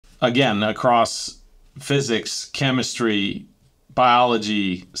again, across physics, chemistry,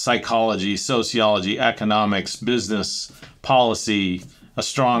 biology, psychology, sociology, economics, business, policy,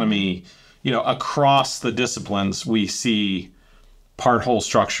 astronomy, across the disciplines, we see part-whole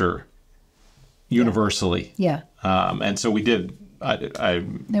structure universally. Yeah. And so we did,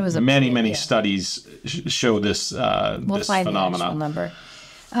 there was many studies show this, we'll this find phenomenon. the actual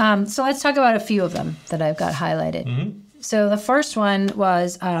number. So let's talk about a few of them that I've got highlighted. Mm-hmm. So the first one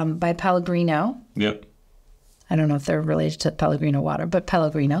was by Pellegrino. Yep. I don't know if they're related to Pellegrino water, but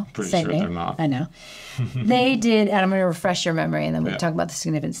Pellegrino. Pretty same sure name. they're not. I know. They did, and I'm going to refresh your memory, and then we'll talk about the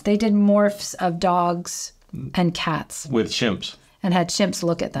significance. They did morphs of dogs and cats. With chimps. And had chimps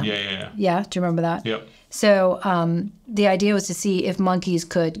look at them. Yeah. Yeah? Do you remember that? Yep. So the idea was to see if monkeys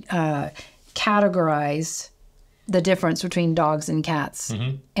could categorize the difference between dogs and cats.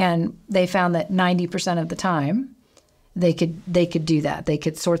 Mm-hmm. And they found that 90% of the time, they could do that. They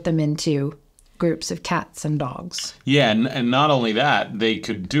could sort them into groups of cats and dogs. Yeah, and not only that, they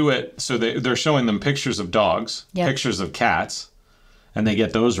could do it. So they're showing them pictures of dogs, pictures of cats, and they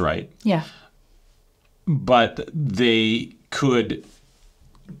get those right. Yeah. But they could,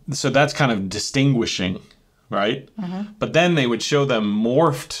 so that's kind of distinguishing, right? Mm-hmm. But then they would show them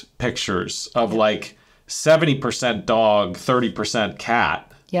morphed pictures of like 70% dog, 30%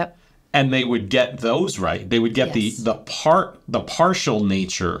 cat. Yep. And they would get those right. They would get the partial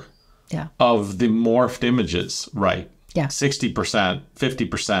nature of the morphed images right. Yeah. 60%,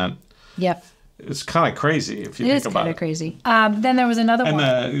 50%. Yep. It's kind of crazy if you think about it. It is kind of crazy. Then there was another one.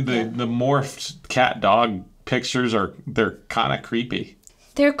 And the morphed cat dog pictures they're kind of creepy.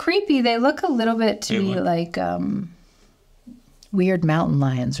 They're creepy. They look a little bit to me like weird mountain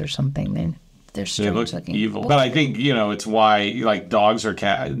lions or something. They're strange look looking. Evil. But I think, it's why like dogs are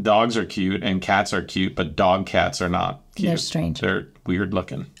cute and cats are cute, but dog cats are not cute. They're strange. They're weird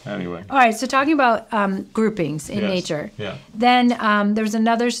looking. Anyway. All right. So talking about groupings in nature. Yeah. Then there's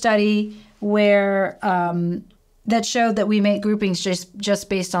another study where that showed that we make groupings just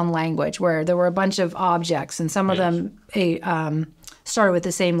based on language, where there were a bunch of objects and some of them started with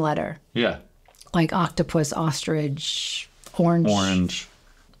the same letter. Yeah. Like octopus, ostrich, orange.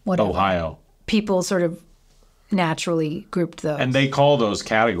 Whatever. Ohio. People sort of naturally grouped those. And they call those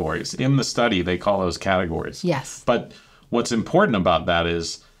categories. In the study, they call those categories. Yes. But what's important about that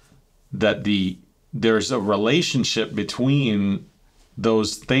is that there's a relationship between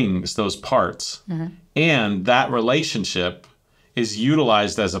those things, those parts, and that relationship is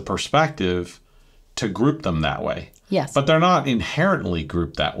utilized as a perspective to group them that way. Yes. But they're not inherently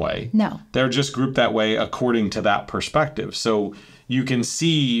grouped that way. No. They're just grouped that way according to that perspective. So you can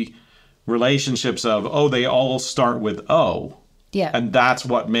see relationships of, they all start with O. Yeah. And that's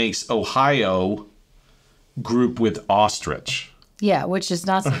what makes Ohio group with ostrich. Yeah, which is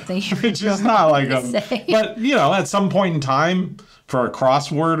not something you Which is not like say. But, at some point in time for a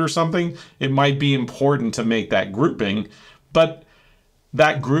crossword or something, it might be important to make that grouping. But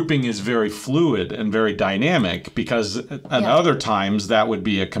that grouping is very fluid and very dynamic because at other times that would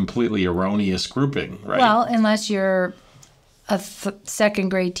be a completely erroneous grouping, right? Well, unless you're a second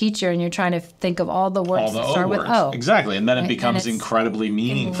grade teacher and you're trying to think of all the words that start with O. Exactly. And then it becomes incredibly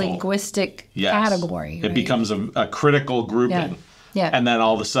meaningful. Linguistic category. It becomes a critical grouping. Yeah. And then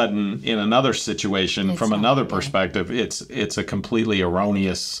all of a sudden, in another situation, from another perspective, it's a completely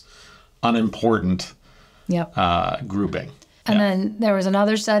erroneous, unimportant grouping. And then there was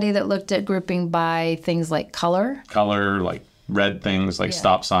another study that looked at grouping by things like color. Color, like red things, like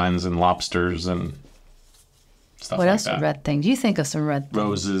stop signs and lobsters and stuff what like else that. are red things? You think of some red things.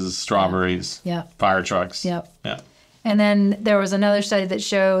 Roses, strawberries, fire trucks. Yep. Yeah. And then there was another study that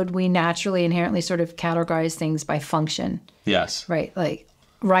showed we naturally, inherently sort of categorize things by function. Yes. Right. Like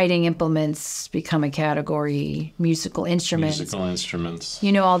writing implements become a category, musical instruments. Musical instruments.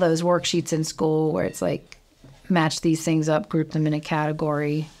 All those worksheets in school where it's like match these things up, group them in a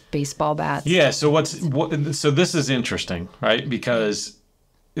category, baseball bats. Yeah. So so this is interesting, right? Because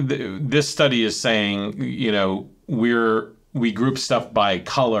this study is saying, we group stuff by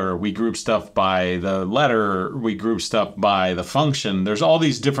color, we group stuff by the letter, we group stuff by the function. There's all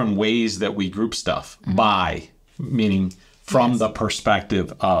these different ways that we group stuff by, meaning from the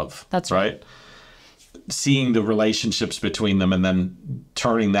perspective of. That's right. Seeing the relationships between them and then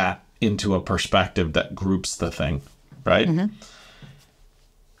turning that into a perspective that groups the thing, right? Mm-hmm.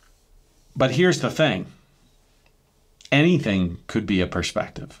 But here's the thing. Anything could be a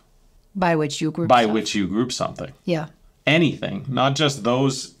perspective. By which you group something. Yeah. Anything, not just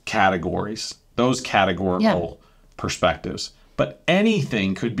those categories, those categorical perspectives, but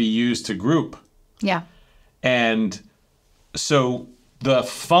anything could be used to group. Yeah. And so the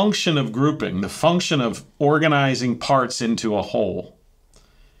function of grouping, the function of organizing parts into a whole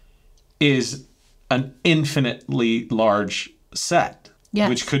is an infinitely large set, Yes.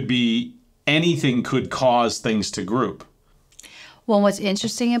 which could be anything could cause things to group. Well, what's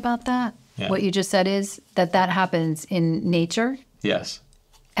interesting about that, Yeah. what you just said, is that happens in nature Yes,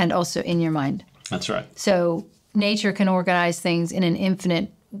 and also in your mind. that's right. So nature can organize things in an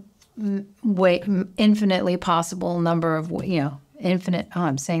infinitely possible number of,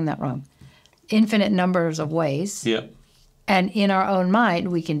 I'm saying that wrong. Infinite numbers of ways. Yeah. And in our own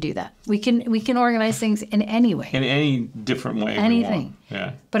mind, we can do that. We can organize things in any way. In any different way. Anything.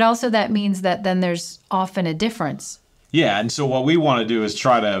 Yeah. But also that means that then there's often a difference. Yeah, and so what we want to do is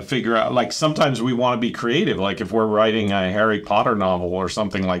try to figure out, like sometimes we want to be creative, like if we're writing a Harry Potter novel or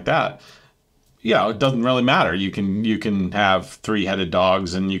something like that. It doesn't really matter. You can have three-headed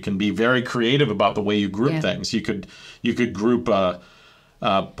dogs, and you can be very creative about the way you group things. You could group a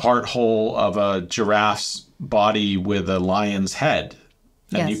part whole of a giraffe's body with a lion's head,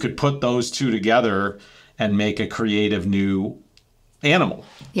 and you could put those two together and make a creative new animal.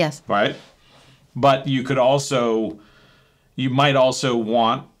 Yes. Right? But you might also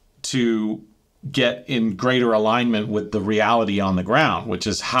want to get in greater alignment with the reality on the ground, which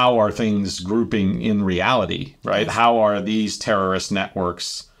is how are things grouping in reality, right? Yes. How are these terrorist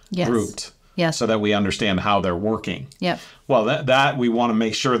networks grouped? Yes. So that we understand how they're working. Yep. Well, that we want to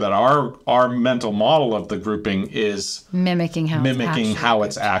make sure that our mental model of the grouping is Mimicking how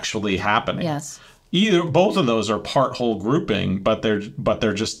it's actually happening. Yes. Both of those are part whole grouping, but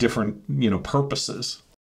they're just different, purposes.